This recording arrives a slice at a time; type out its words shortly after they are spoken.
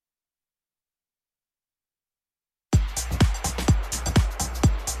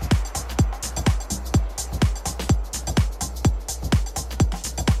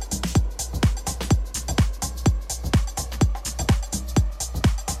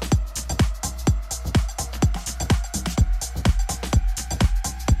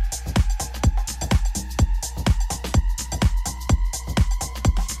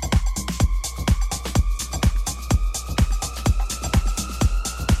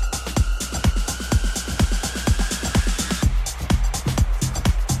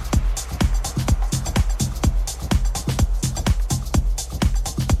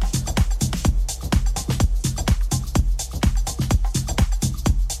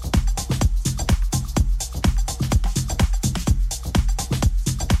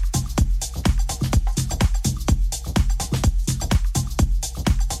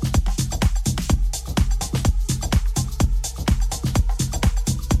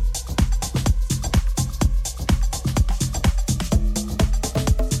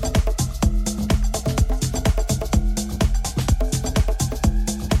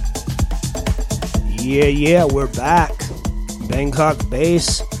Yeah, we're back. Bangkok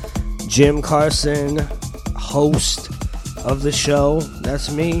Bass, Jim Carson, host of the show.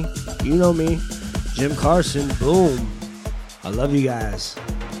 That's me. You know me. Jim Carson, boom. I love you guys.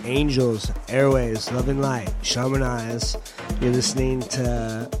 Angels, Airways, Love and Light, Shaman Eyes. You're listening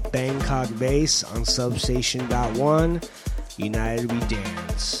to Bangkok Bass on Substation.1. United We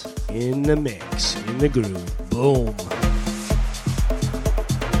Dance. In the mix, in the groove. Boom.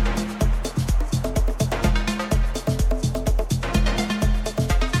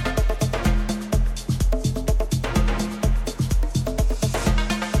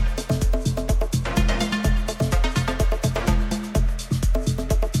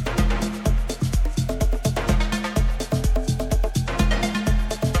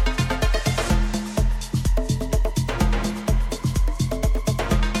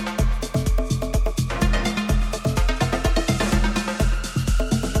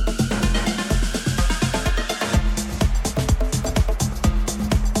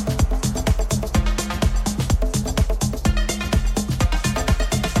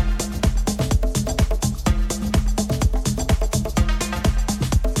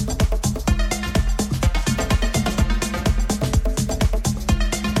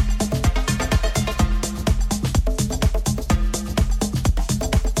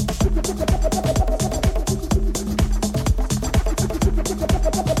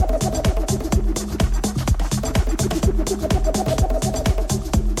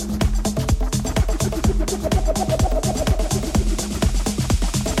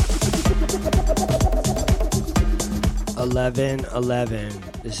 1111.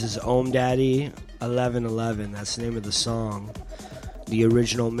 This is Om Daddy 1111. That's the name of the song. The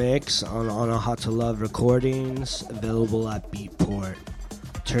original mix on Anahata Love Recordings, available at Beatport.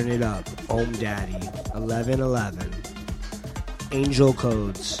 Turn it up. Om Daddy 1111. Angel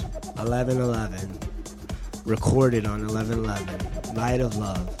Codes 1111. Recorded on 1111. Light of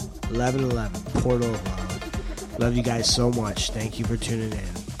Love 1111. Portal of Love. Love you guys so much. Thank you for tuning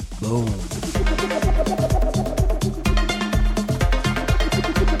in. Boom.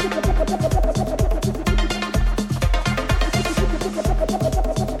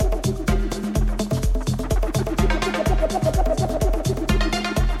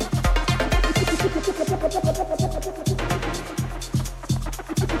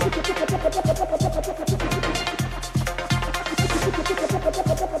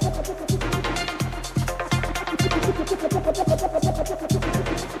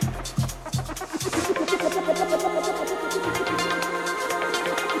 「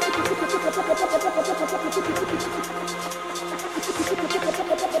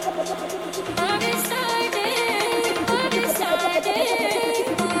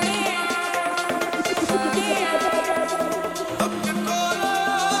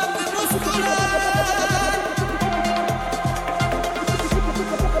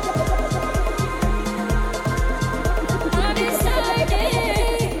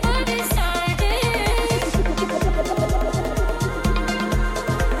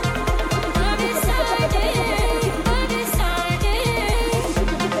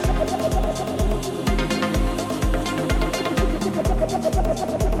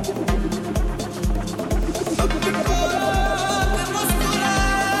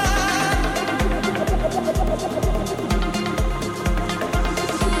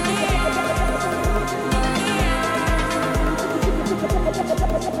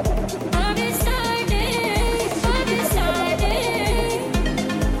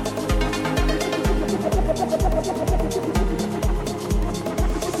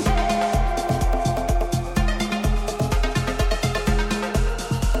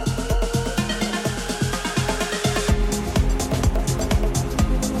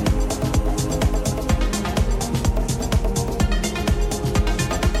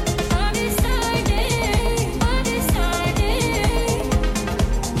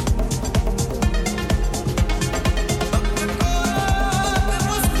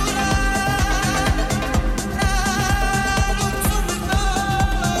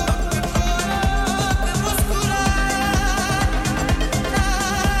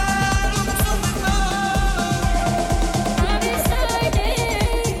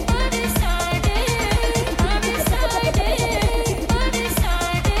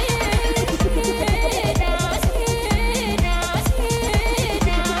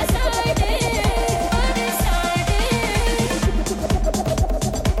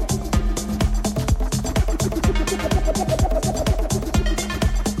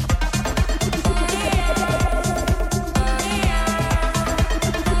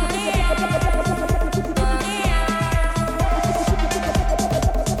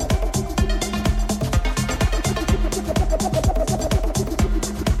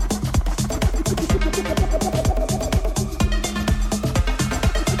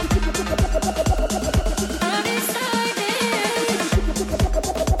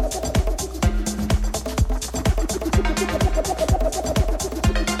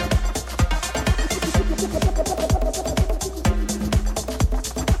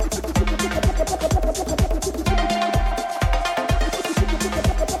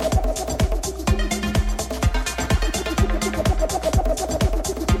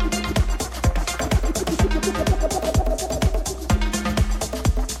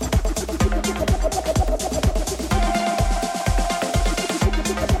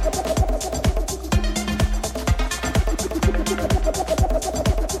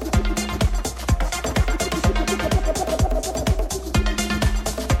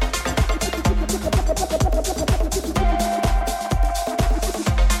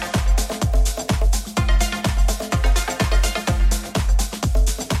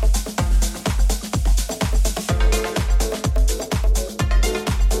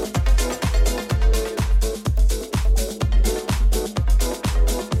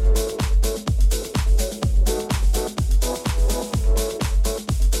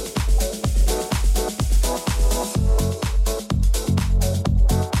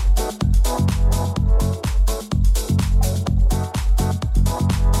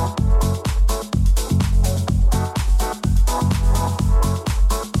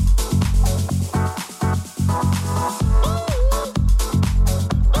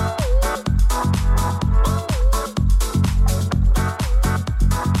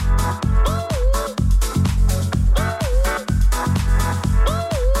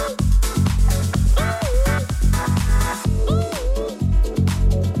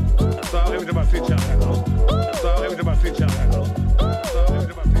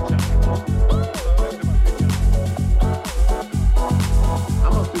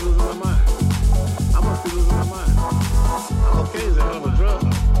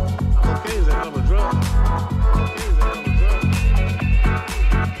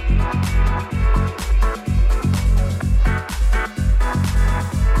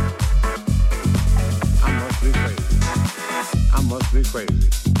be crazy.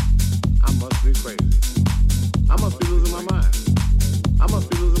 I must be crazy. I must be losing my mind. I must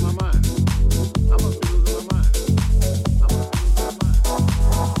be losing my mind. I must be losing my mind. I must be losing my mind.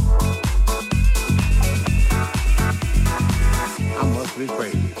 I must be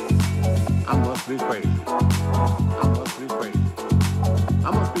crazy. I must be crazy. I must be crazy.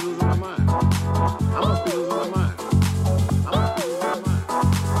 I must be losing my mind. I must be losing my mind. I must be losing my mind.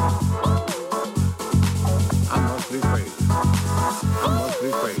 I must be crazy. I must be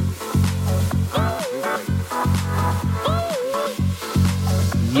crazy. I must be crazy.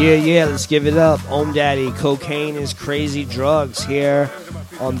 Yeah, let's give it up. Om Daddy, Cocaine is Crazy Drugs here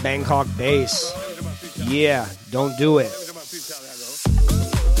on Bangkok Bass. Yeah, don't do it.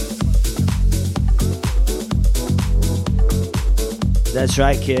 That's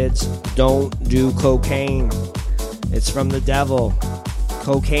right, kids. Don't do cocaine. It's from the devil.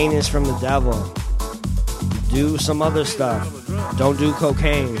 Cocaine is from the devil. Do some other stuff. Don't do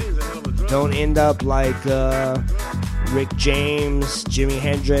cocaine. Don't end up like Rick James, Jimi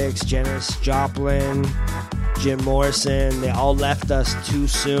Hendrix, Janis Joplin, Jim Morrison. They all left us too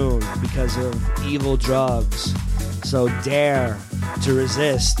soon because of evil drugs. So dare to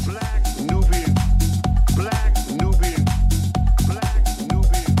resist.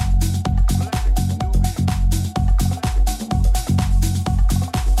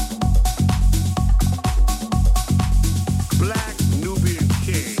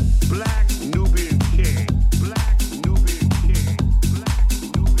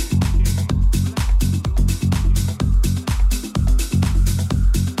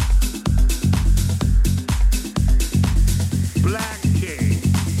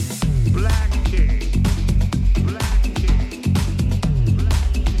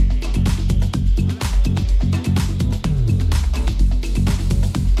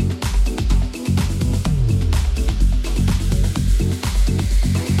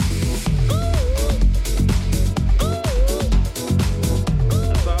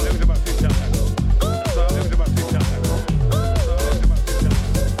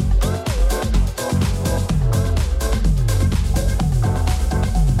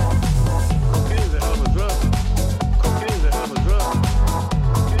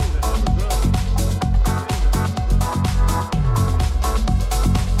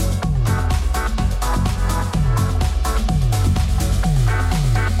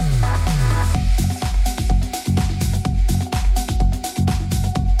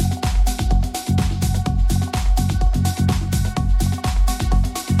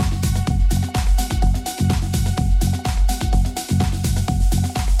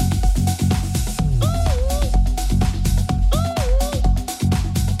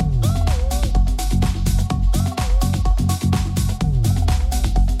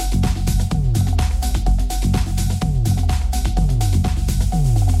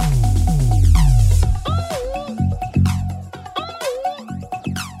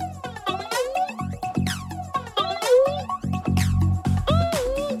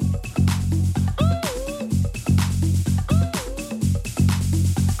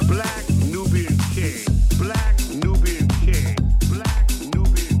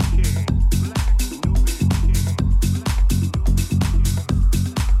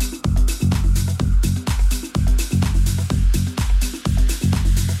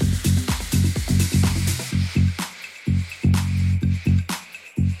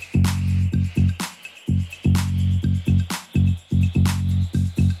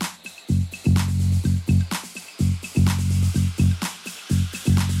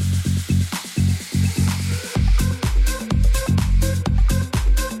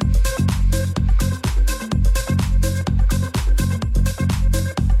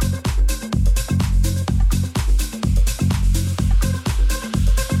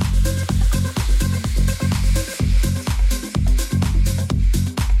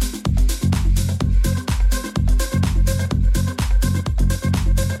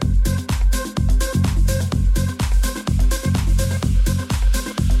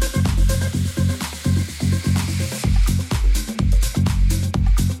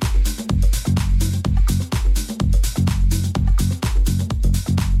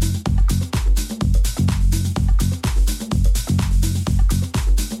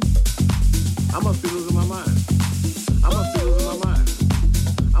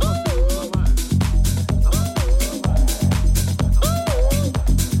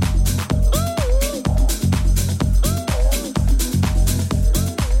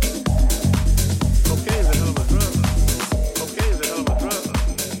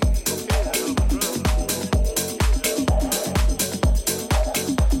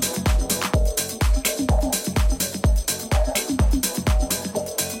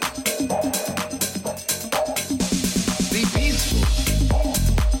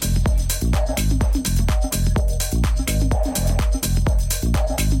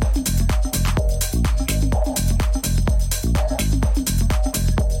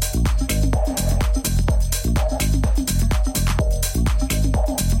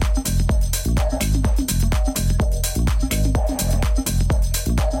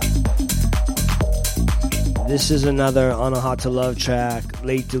 This is another Anahata Love track,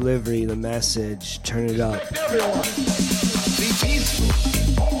 Late Delivery, The Message, Turn It Up. Everyone, be peaceful.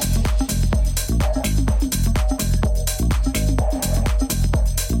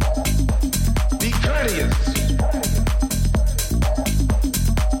 Be courteous.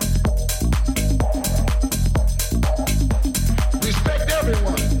 Respect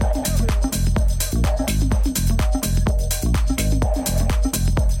everyone.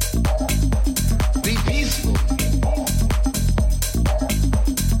 Be peaceful.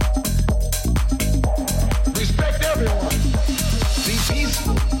 Respect everyone. Be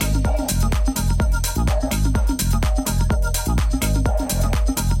peaceful.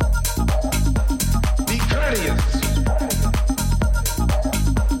 Be courteous.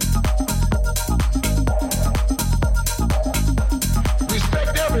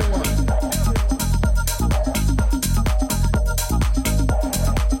 Respect everyone.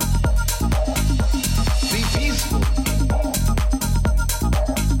 Be peaceful.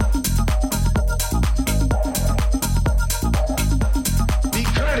 Be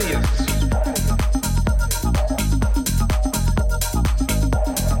courteous.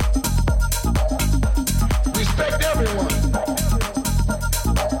 Respect everyone.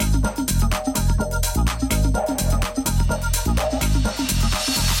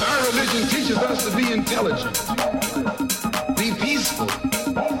 Our religion teaches us to be intelligent, be peaceful,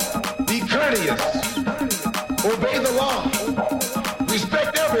 be courteous, obey the law,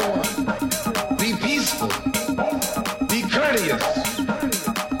 respect everyone, be peaceful, be courteous,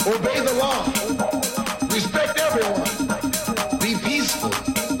 obey the law, respect everyone, be peaceful,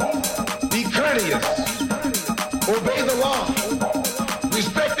 be courteous, obey the law,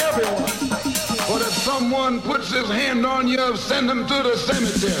 respect everyone. But if someone puts his hand on you, send him to the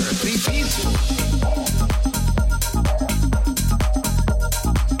cemetery. Be peaceful.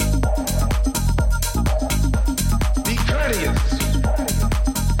 Be courteous.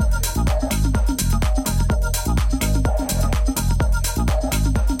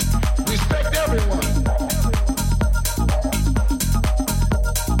 Respect everyone.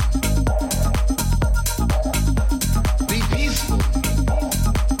 Be peaceful.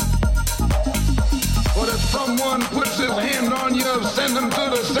 But if someone puts his hand on you, send him to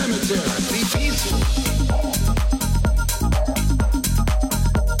the cemetery. Be peaceful.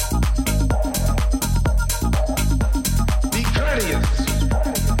 Be courteous.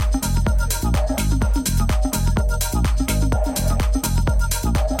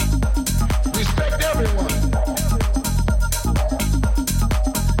 Respect everyone.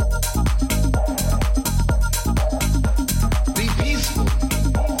 Be peaceful.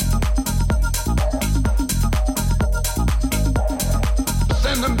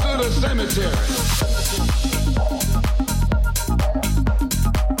 Send them to the cemetery.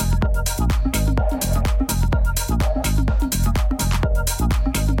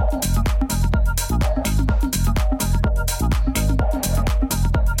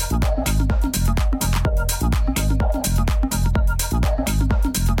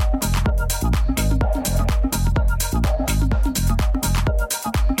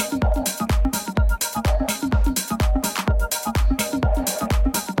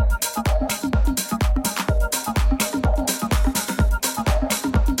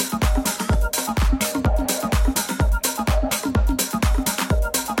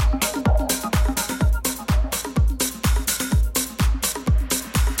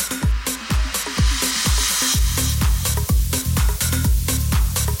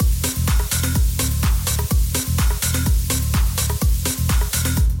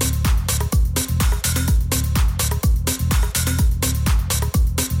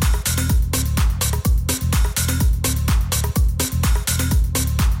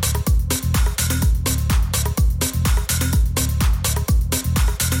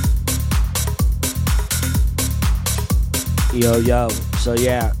 Yo. So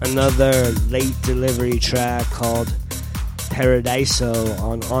yeah, another Late Delivery track called Paradiso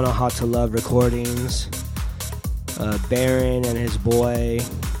on Anahata Love Recordings. Baron and his boy,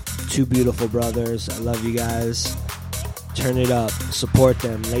 two beautiful brothers. I love you guys. Turn it up. Support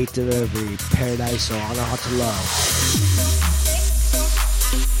them. Late Delivery, Paradiso, Anahata Love.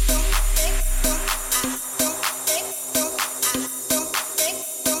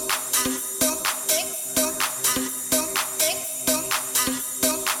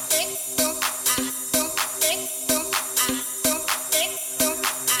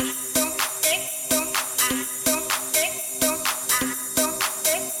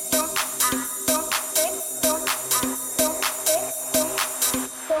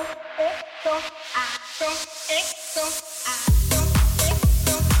 So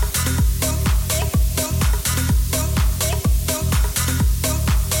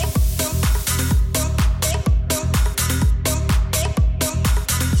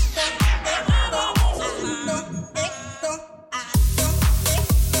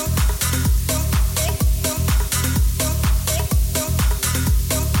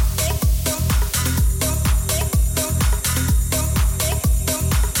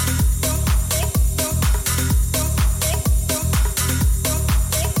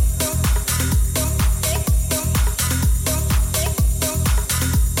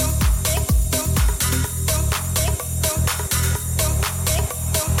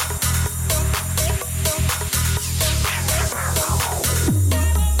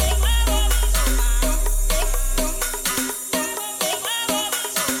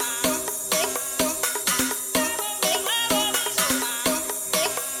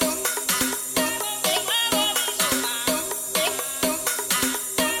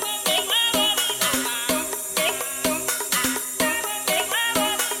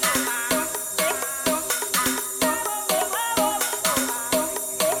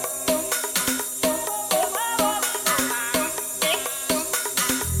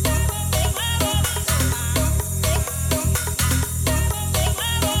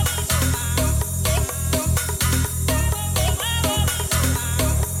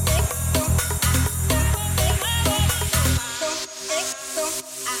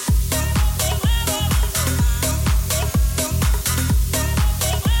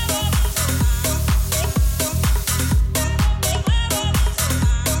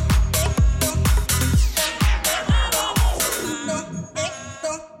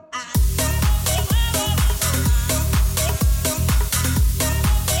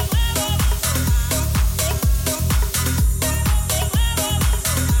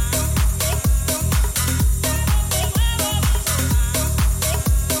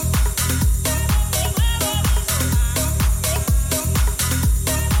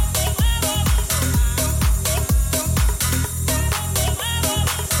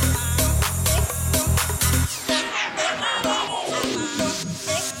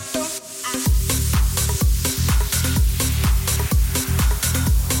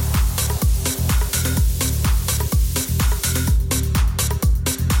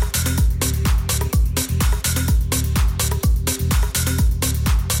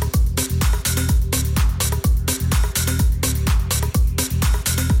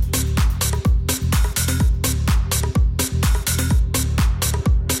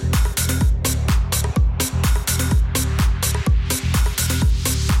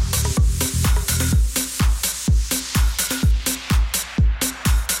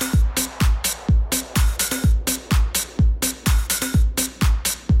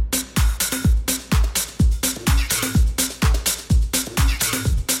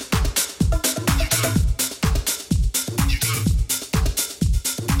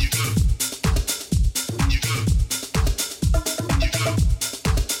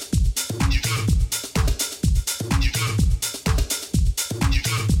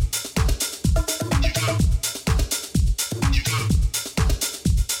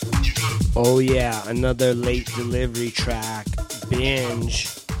Oh yeah, another late delivery track. Binge.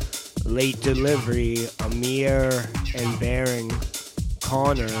 Late delivery. Amir and Baron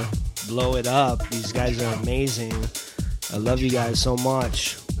Connor. Blow it up. These guys are amazing. I love you guys so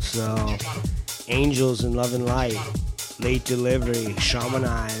much. So, Angels and Love and Light. Late delivery.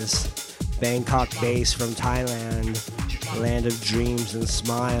 Shamanize. Bangkok Bass from Thailand. Land of Dreams and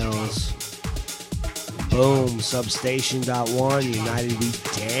Smiles. Boom, Substation.1, United We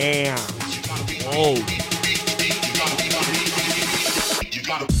Dance. Whoa.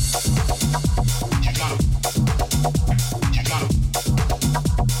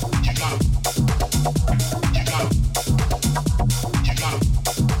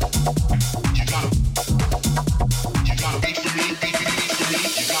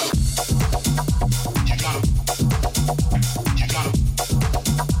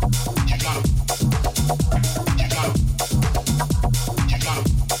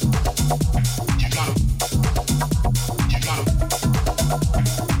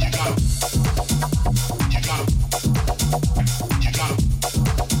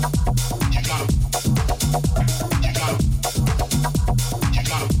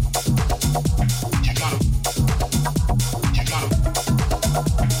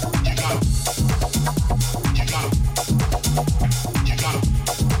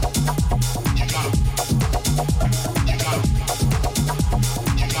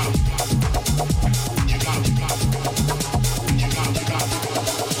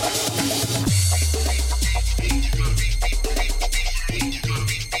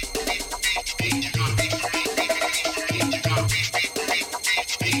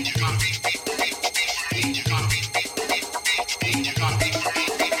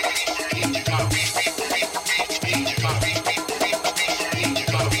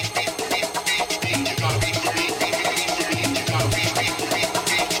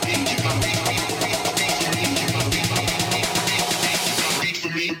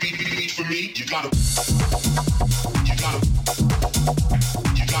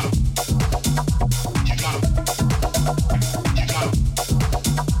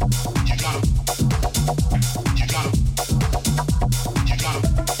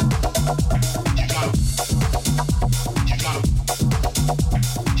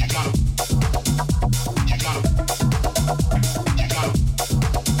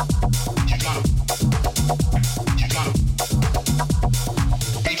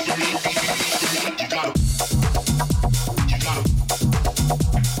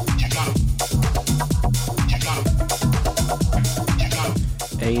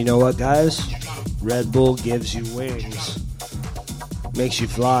 And you know what, guys? Red Bull gives you wings. Makes you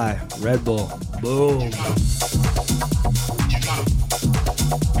fly. Red Bull. Boom.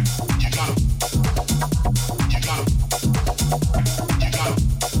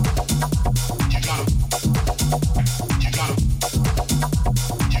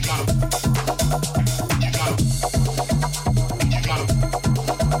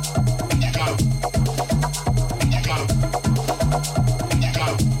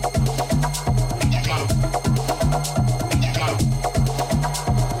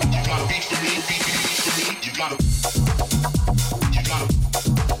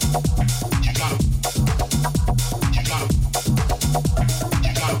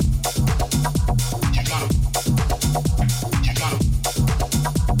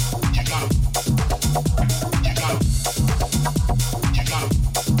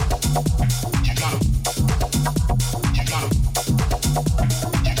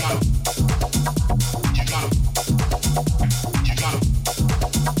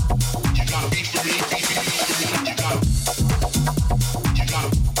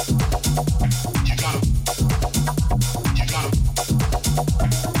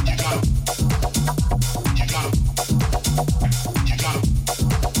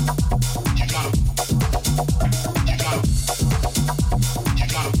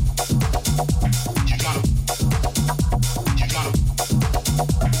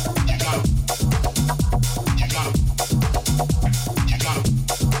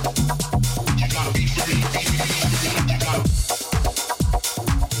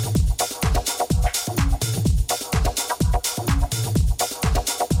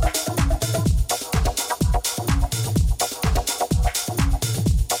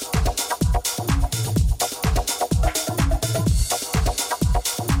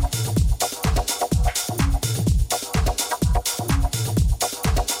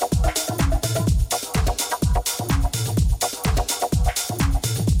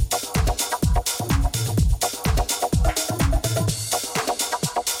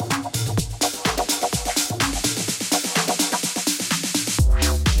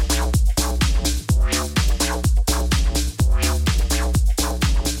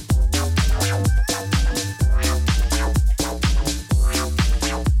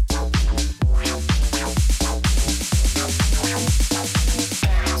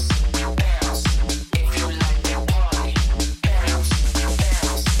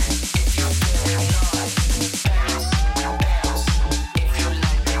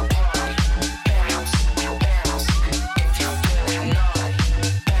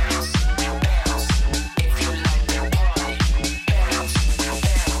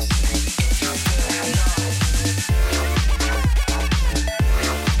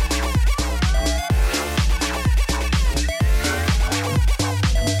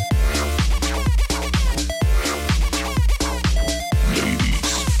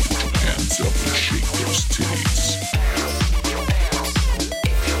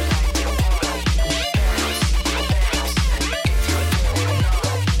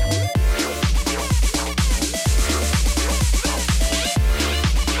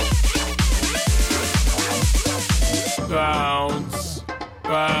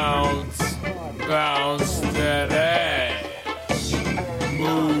 bounce, bounce that ass,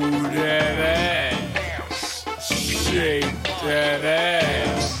 move that ass, shake that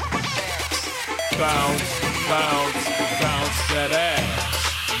ass, bounce, bounce, bounce that ass,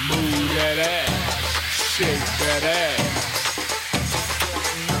 move that ass, shake that ass.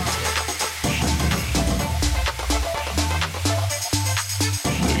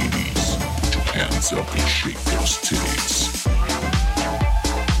 Hands up and shake those titties.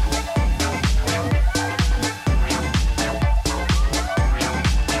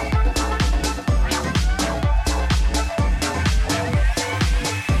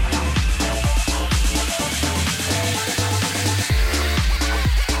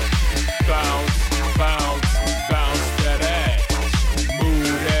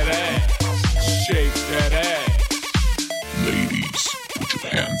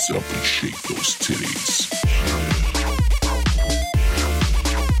 Up and shake those titties.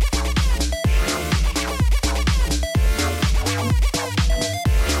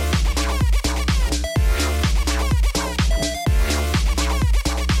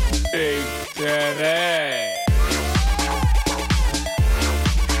 Shake that ass.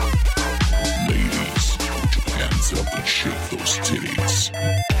 Ladies, put your hands up and shake those titties.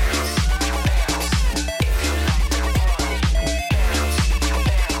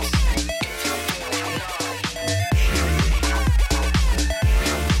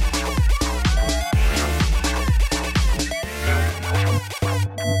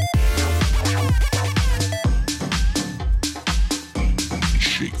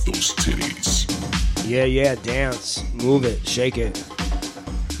 Yeah, dance, move it, shake it.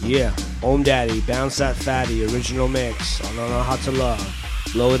 Yeah, Om Daddy, bounce that fatty, original mix on Anahata Love.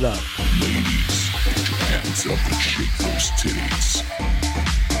 Blow it up. Ladies, put your hands up and shake those titties.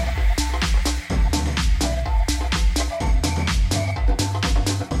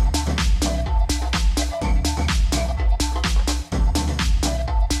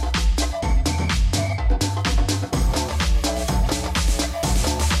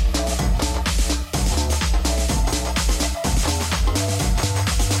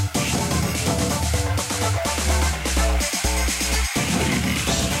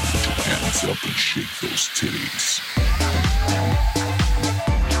 Up and shake those titties.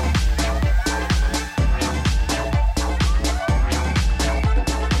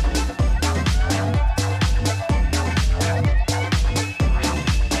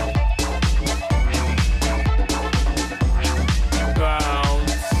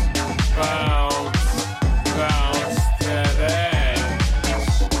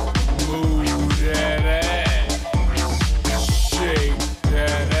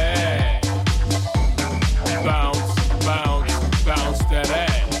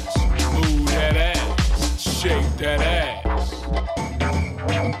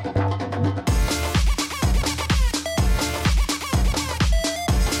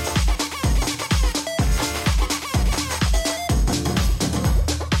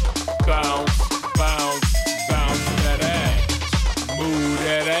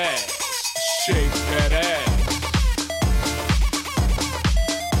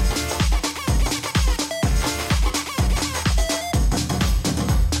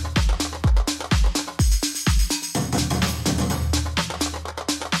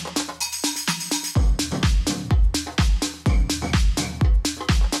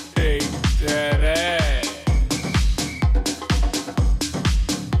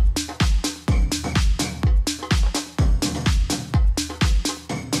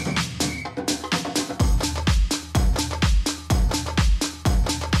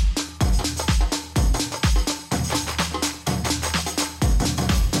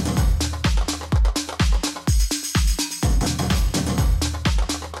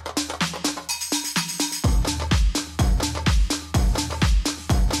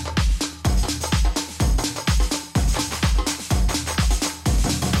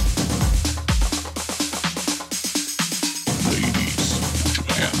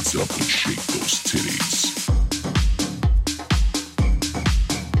 Up and shake those titties.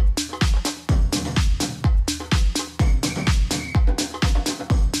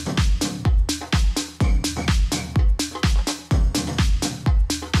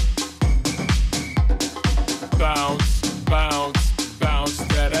 Bounce, bounce, bounce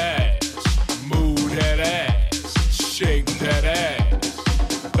that ass. Move that ass. Shake that ass.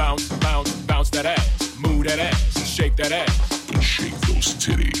 Bounce, bounce, bounce that ass. Move that ass. Shake that ass. And shake those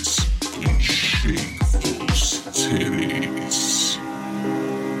titties. And shake those titties.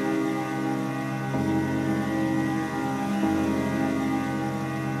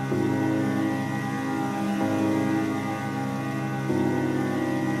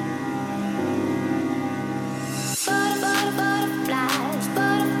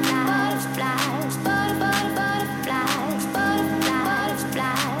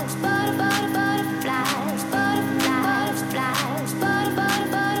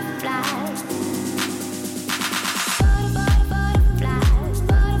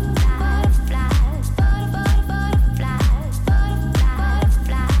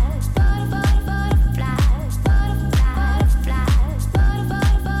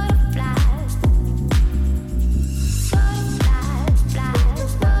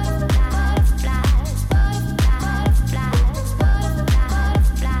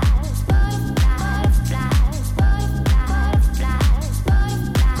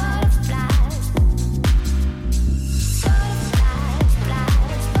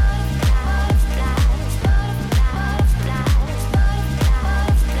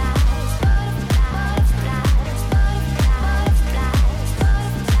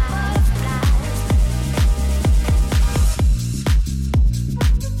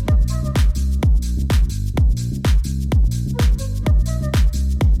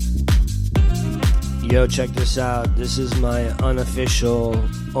 check this out. This is my unofficial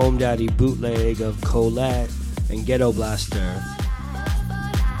Om Daddy bootleg of Colette and Ghetto Blaster.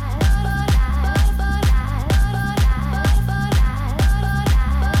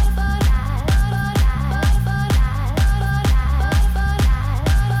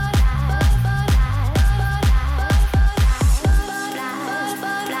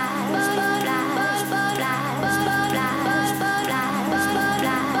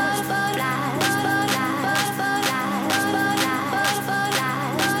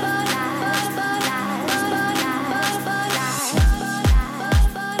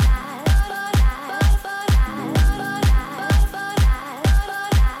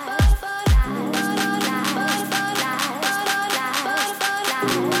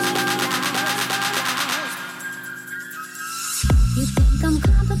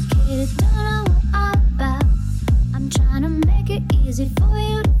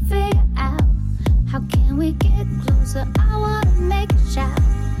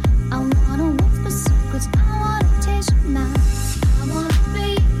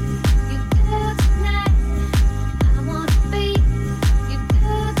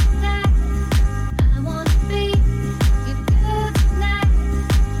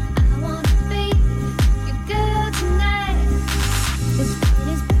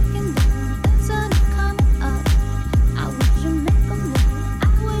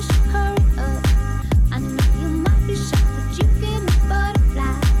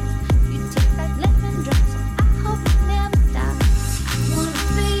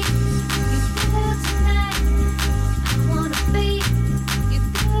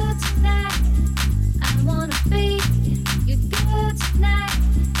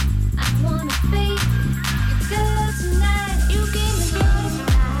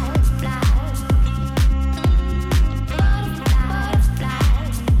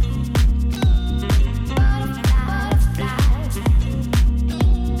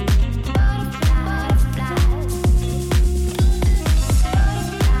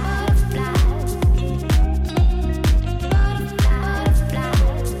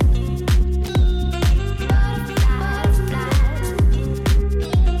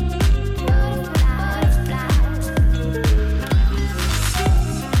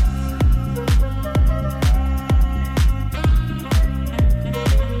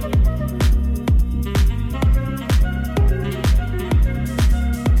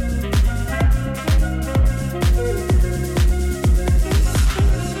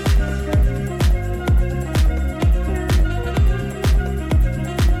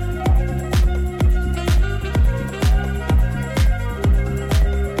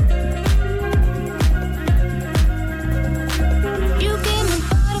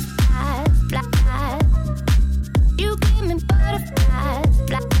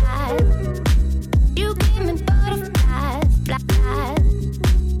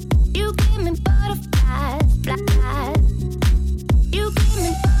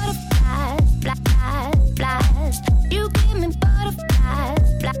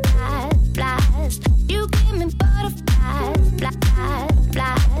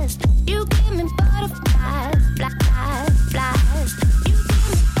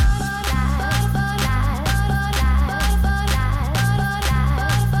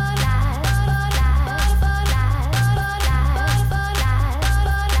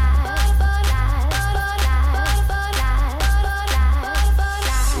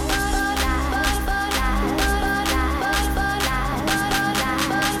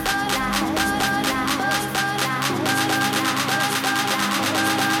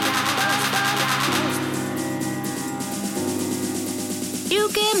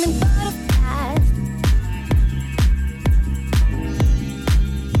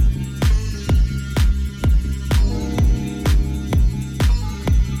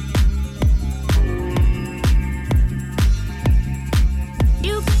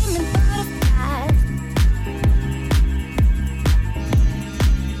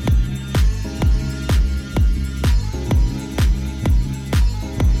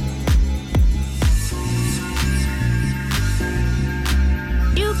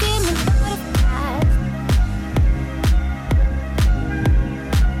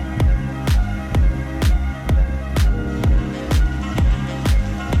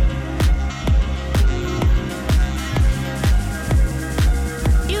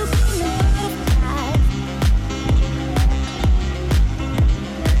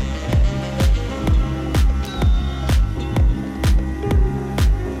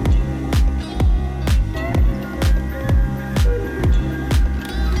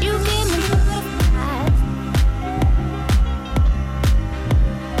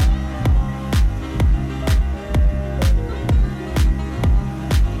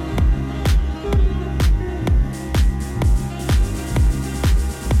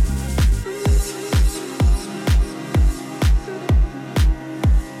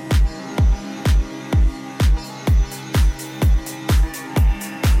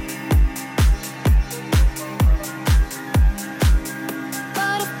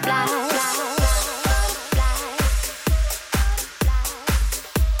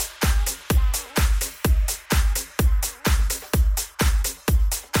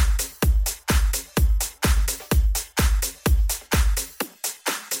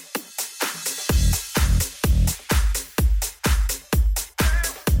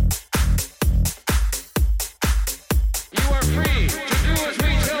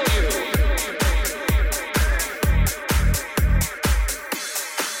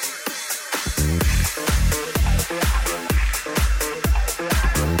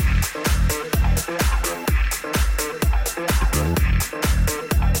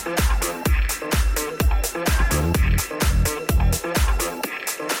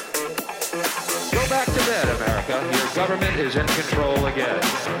 government is in control again.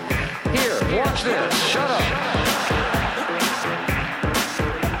 Here, watch this. Shut up.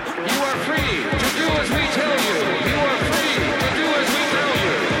 You are free to do as we tell you. You are free to do as we tell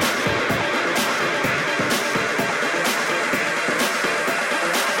you.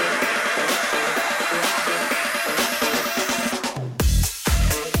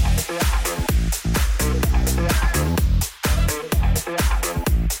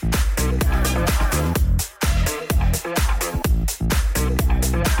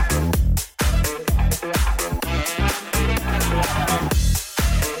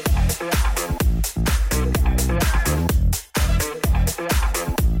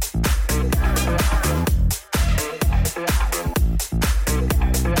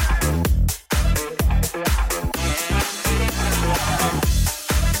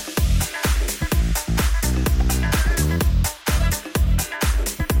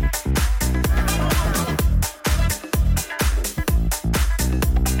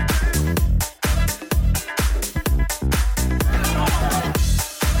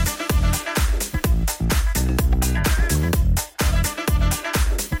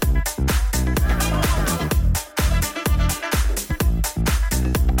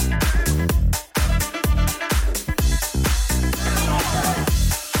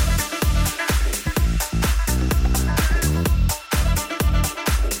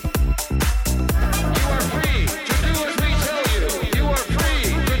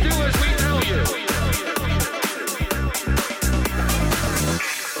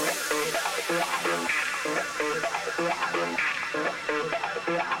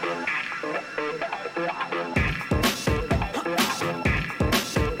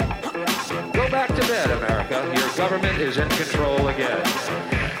 Is in control again.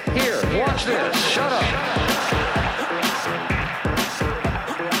 Here, watch this. Shut up.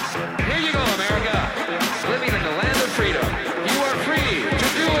 Here you go, America. Living in the land of freedom. You are free to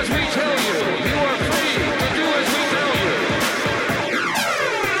do as we tell you. You are free to do as we tell you.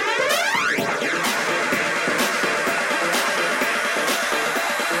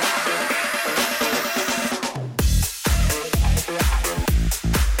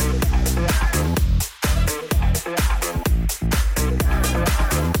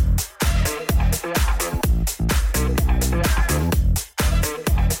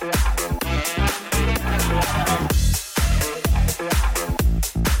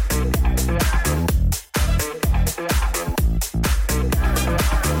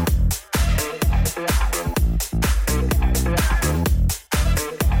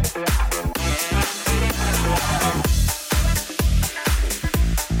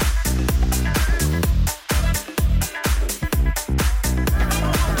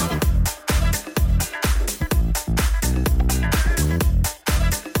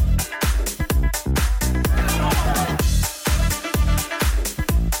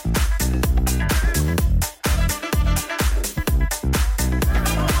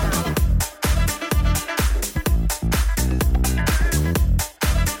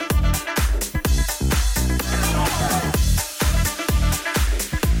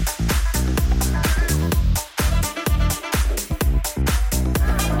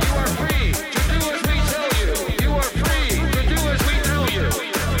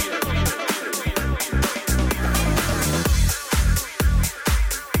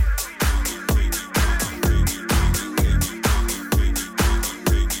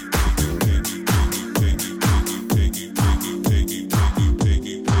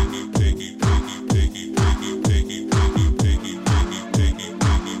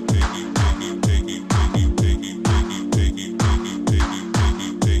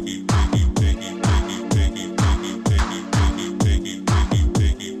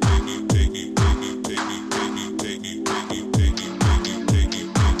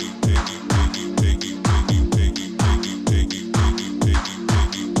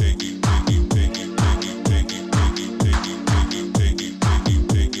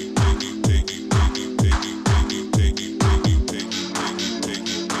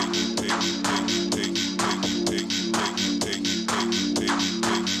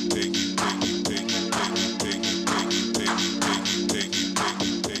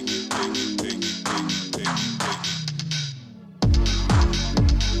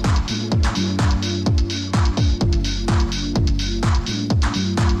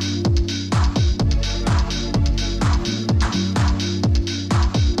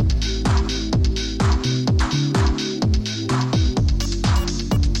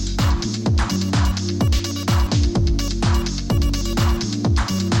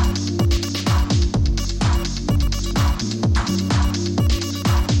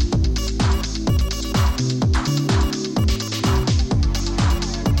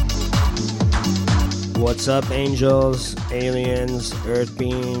 What's up, angels, aliens, earth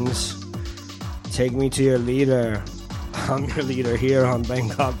beings? Take me to your leader. I'm your leader here on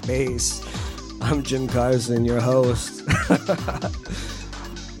Bangkok Bass. I'm Jim Carson, your host.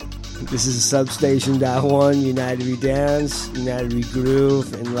 This is Substation.1, United We Dance, United We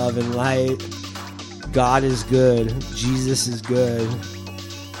Groove, in love and light. God is good, Jesus is good,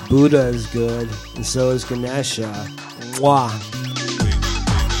 Buddha is good, and so is Ganesha. Mwah.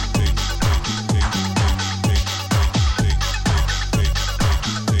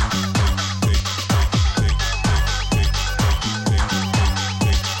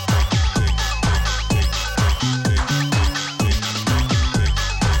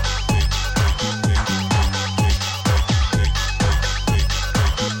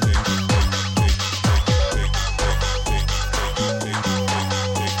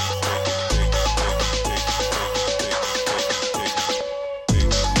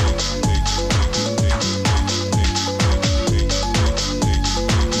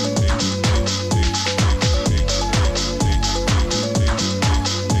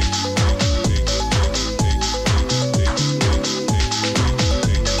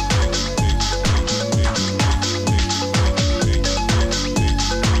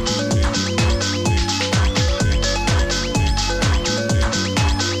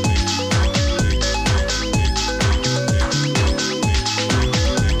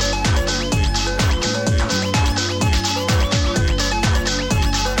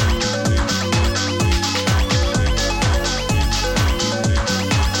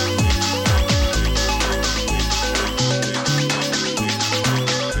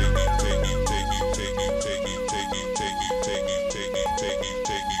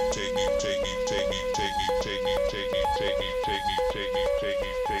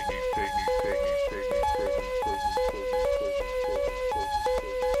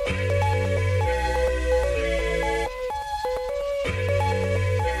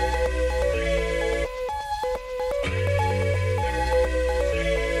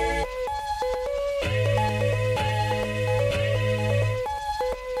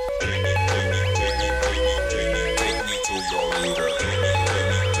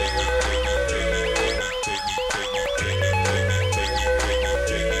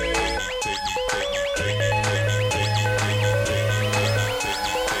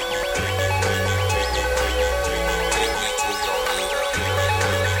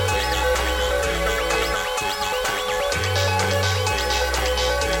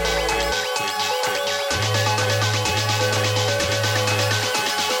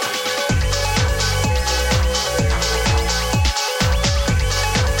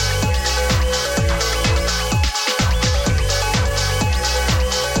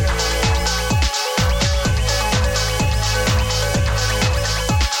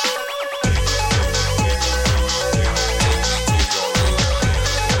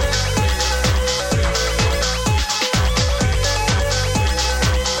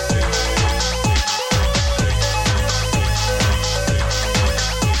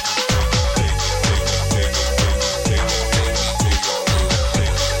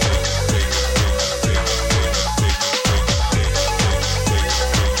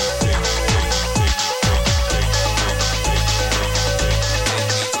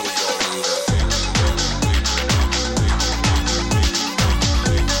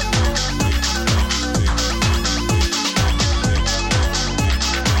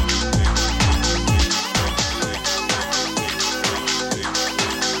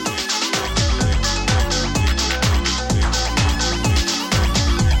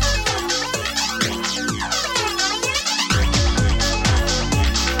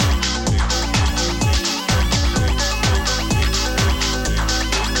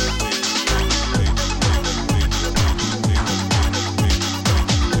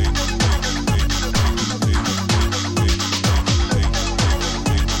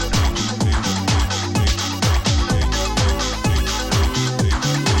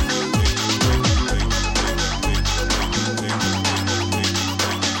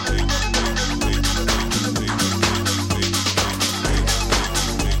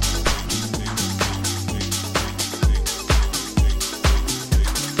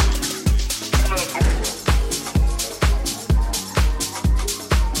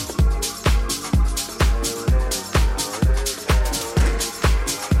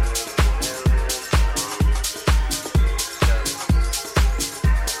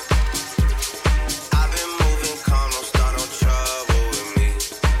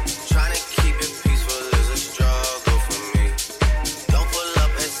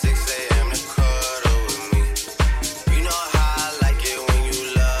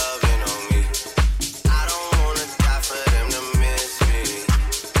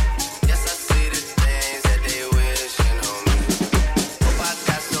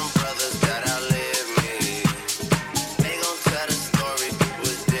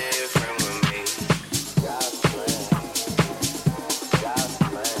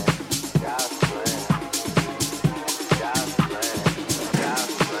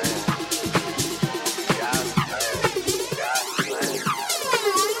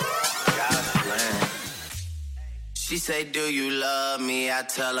 say, do you love me? I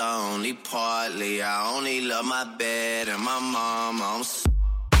tell her only partly. I only love my bed and my mama. I'm so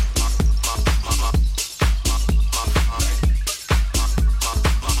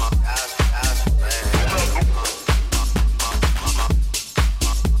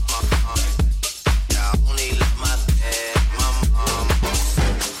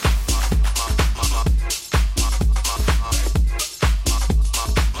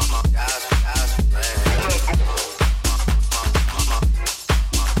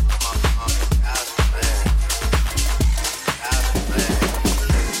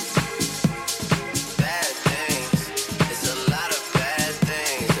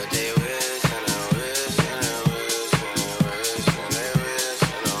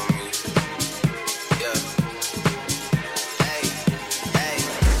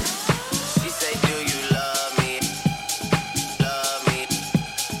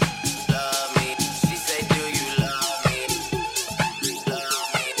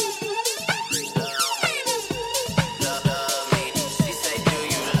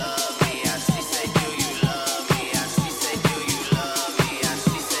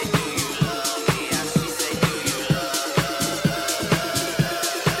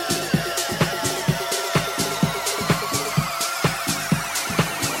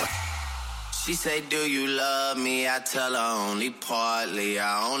I tell her only partly.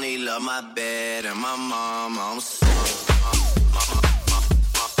 I only love my bed and my mama. I'm so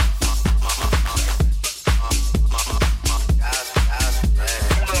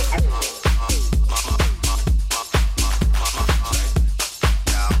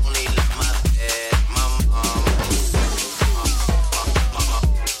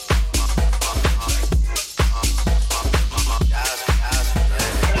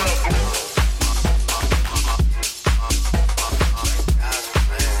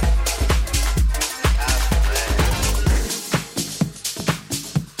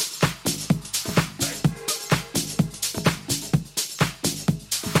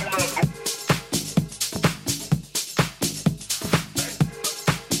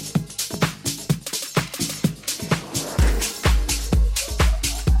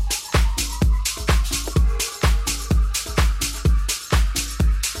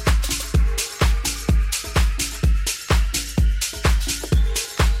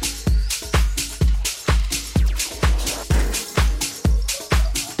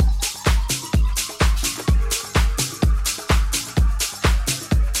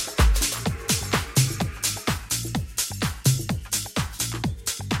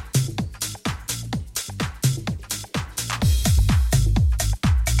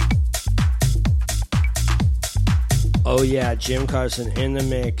Oh yeah, Jim Carson in the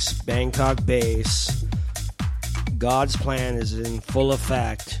mix, Bangkok Bass. God's Plan is in full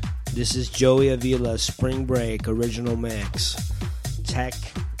effect. This is Joey Avila's Spring Break original mix. Tech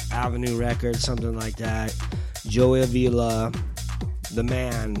Avenue Records, something like that. Joey Avila, the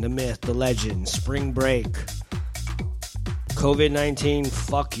man, the myth, the legend. Spring Break. COVID-19,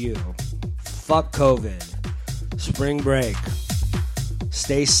 fuck you. Fuck COVID. Spring Break.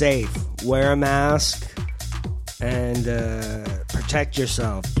 Stay safe. Wear a mask. And protect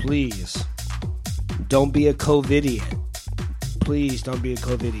yourself, please. Don't be a COVIDiot. Please don't be a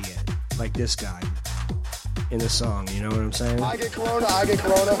COVIDiot. Like this guy in the song, you know what I'm saying? I get corona.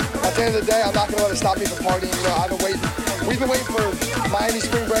 At the end of the day, I'm not going to let it stop me from partying. You know, I've been waiting. We've been waiting for Miami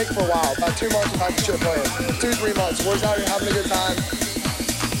Spring Break for a while. About 2 months we've had the trip playing. 2-3 months. We're out here having a good time.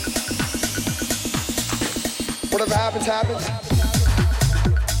 Whatever happens, happens.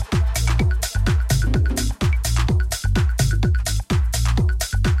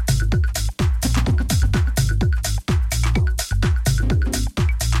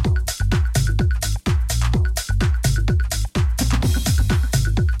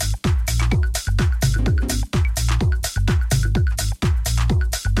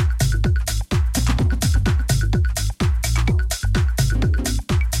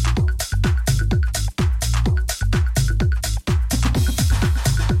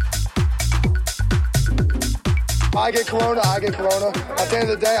 I get corona. At the end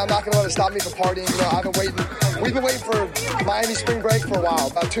of the day, I'm not going to let it stop me from partying. You know, I've been waiting. We've been waiting for Miami Spring Break for a while.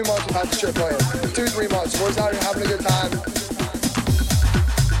 About 2 months we've had the trip playing. 2-3 months. We're out here having a good time.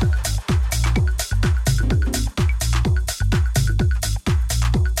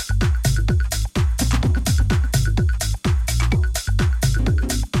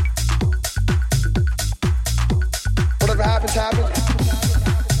 Whatever happens, happens.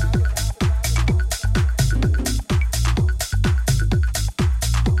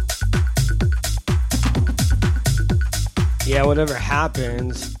 Yeah, whatever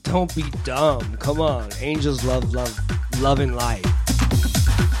happens, don't be dumb. Come on. Angels love Love and Light.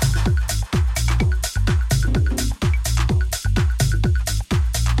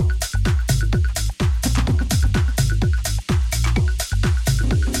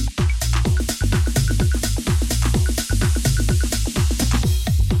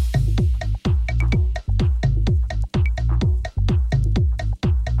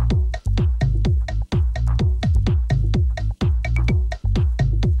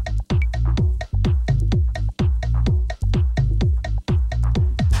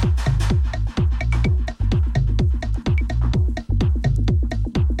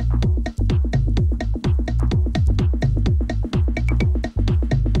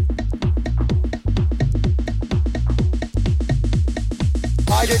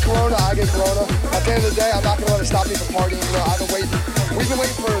 I get corona. At the end of the day, I'm not gonna let it stop me from partying. You know, we've been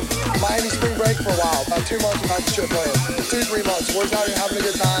waiting for Miami spring break for a while. About 2 months without the trip playing. 2-3 months. We're out here having a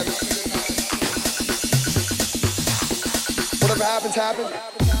good time. Whatever happens, happens.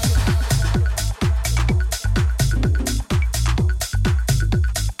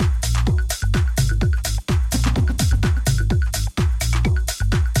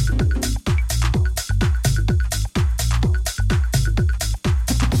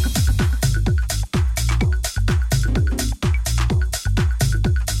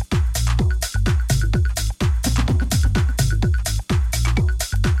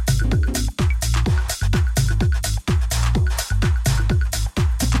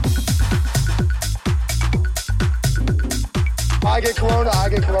 I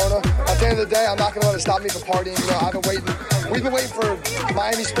get corona. At the end of the day, I'm not gonna let it stop me from partying. You know, we've been waiting for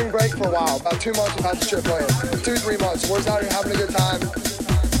Miami spring break for a while. About 2 months without the trip playing. 2-3 months. We're out here having a good time.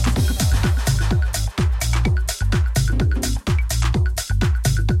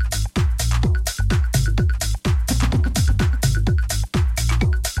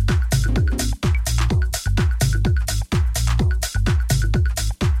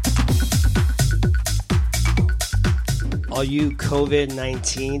 All you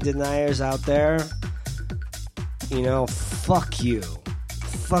COVID-19 deniers out there, you know, fuck you.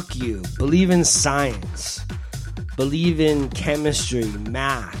 Fuck you. Believe in science. Believe in chemistry,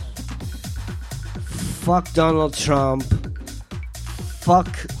 math. Fuck Donald Trump.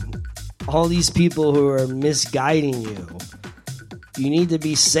 Fuck all these people who are misguiding you. You need to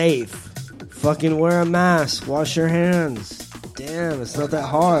be safe. Fucking wear a mask. Wash your hands. Damn, it's not that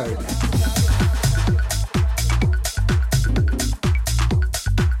hard.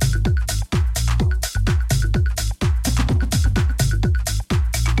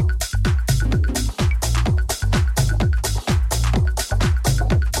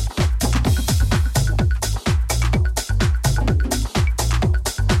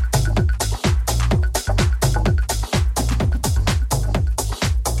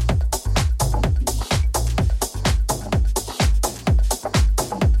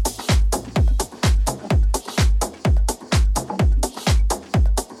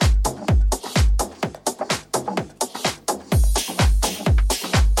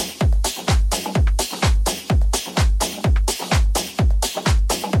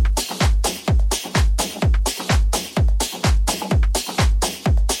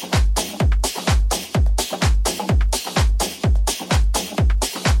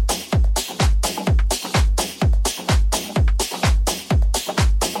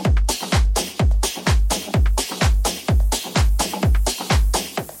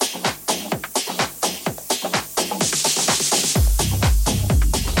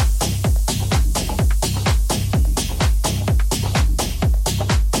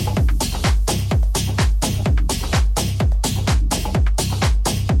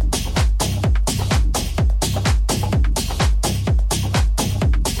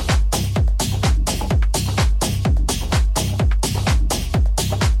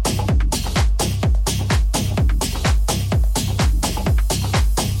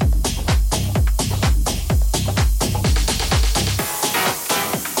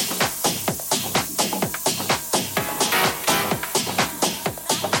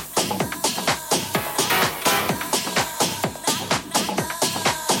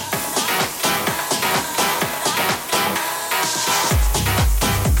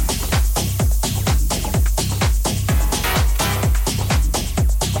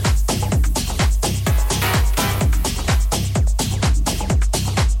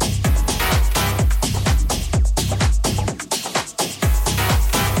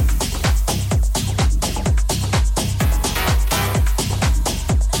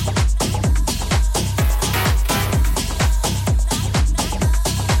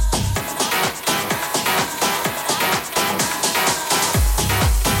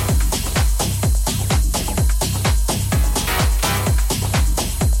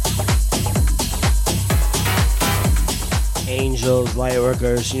 Angels,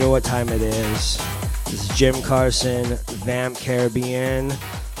 Lightworkers, you know what time it is. This is Jim Carson, Vamp Caribbean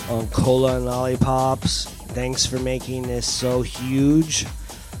on Cola and Lollipops. Thanks for making this so huge.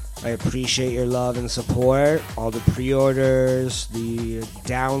 I appreciate your love and support. All the pre-orders, the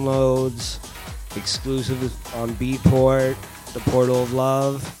downloads, exclusive on Beatport, the Portal of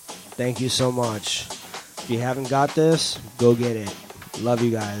Love. Thank you so much. If you haven't got this, go get it. Love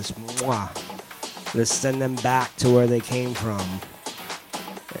you guys. Mwah. Let's send them back to where they came from.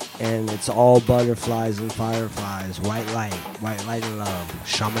 And it's all butterflies and fireflies. White light and love.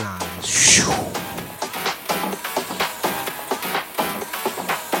 Shaman eyes.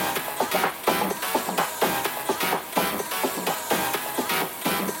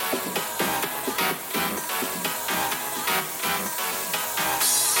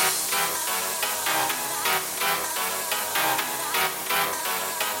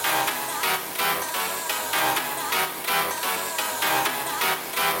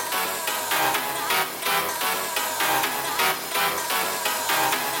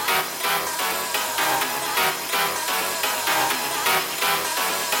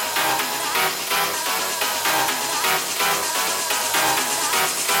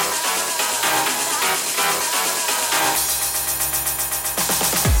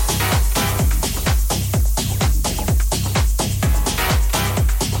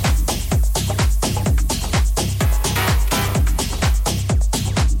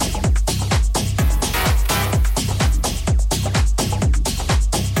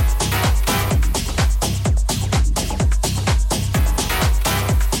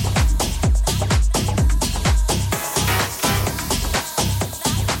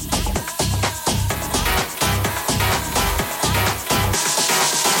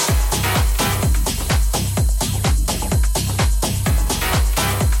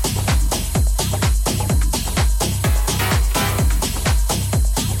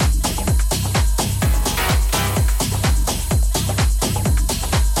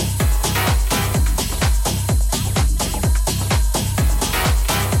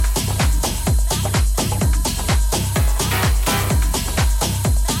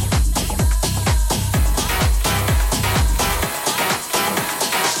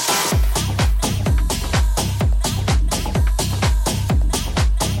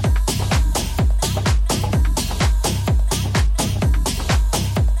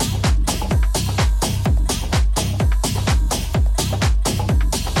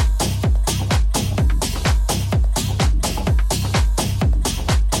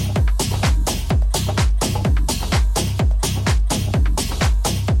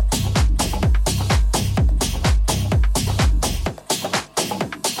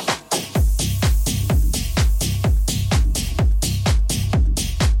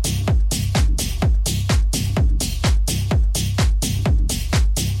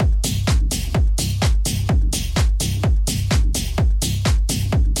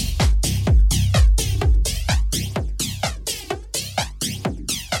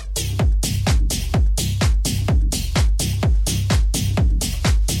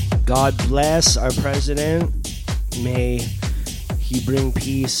 God bless our president. May he bring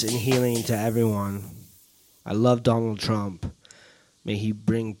peace and healing to everyone. I love Donald Trump. May he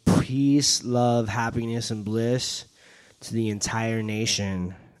bring peace, love, happiness, and bliss to the entire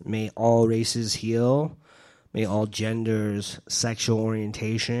nation. May all races heal. May all genders, sexual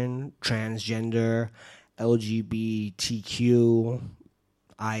orientation, transgender,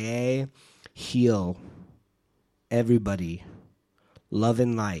 LGBTQIA heal. Everybody. Love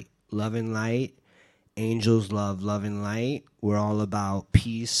and light. Love and light. Angels love, love and light. We're all about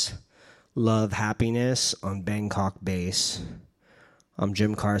peace, love, happiness on Bangkok Bass. I'm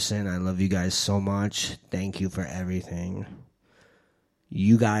Jim Carson. I love you guys so much. Thank you for everything.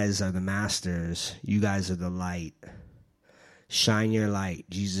 You guys are the masters. You guys are the light. Shine your light.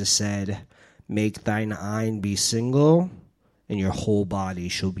 Jesus said, make thine eye be single, and your whole body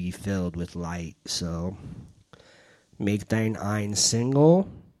shall be filled with light. So, make thine eye single,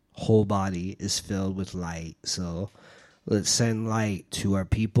 whole body is filled with light. So, let's send light to our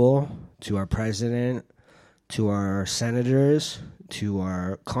people, to our president, to our senators, to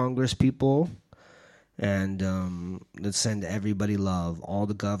our Congress people, and let's send everybody love. All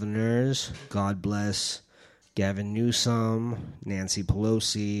the governors, God bless Gavin Newsom, Nancy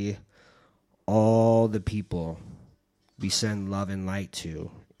Pelosi, all the people we send love and light to.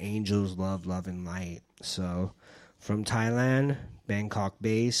 Angels love, love and light. So, from Thailand, Bangkok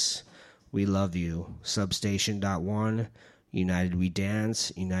Bass, we love you. Substation.1, United we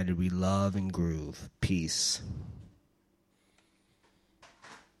dance, united we love and groove. Peace.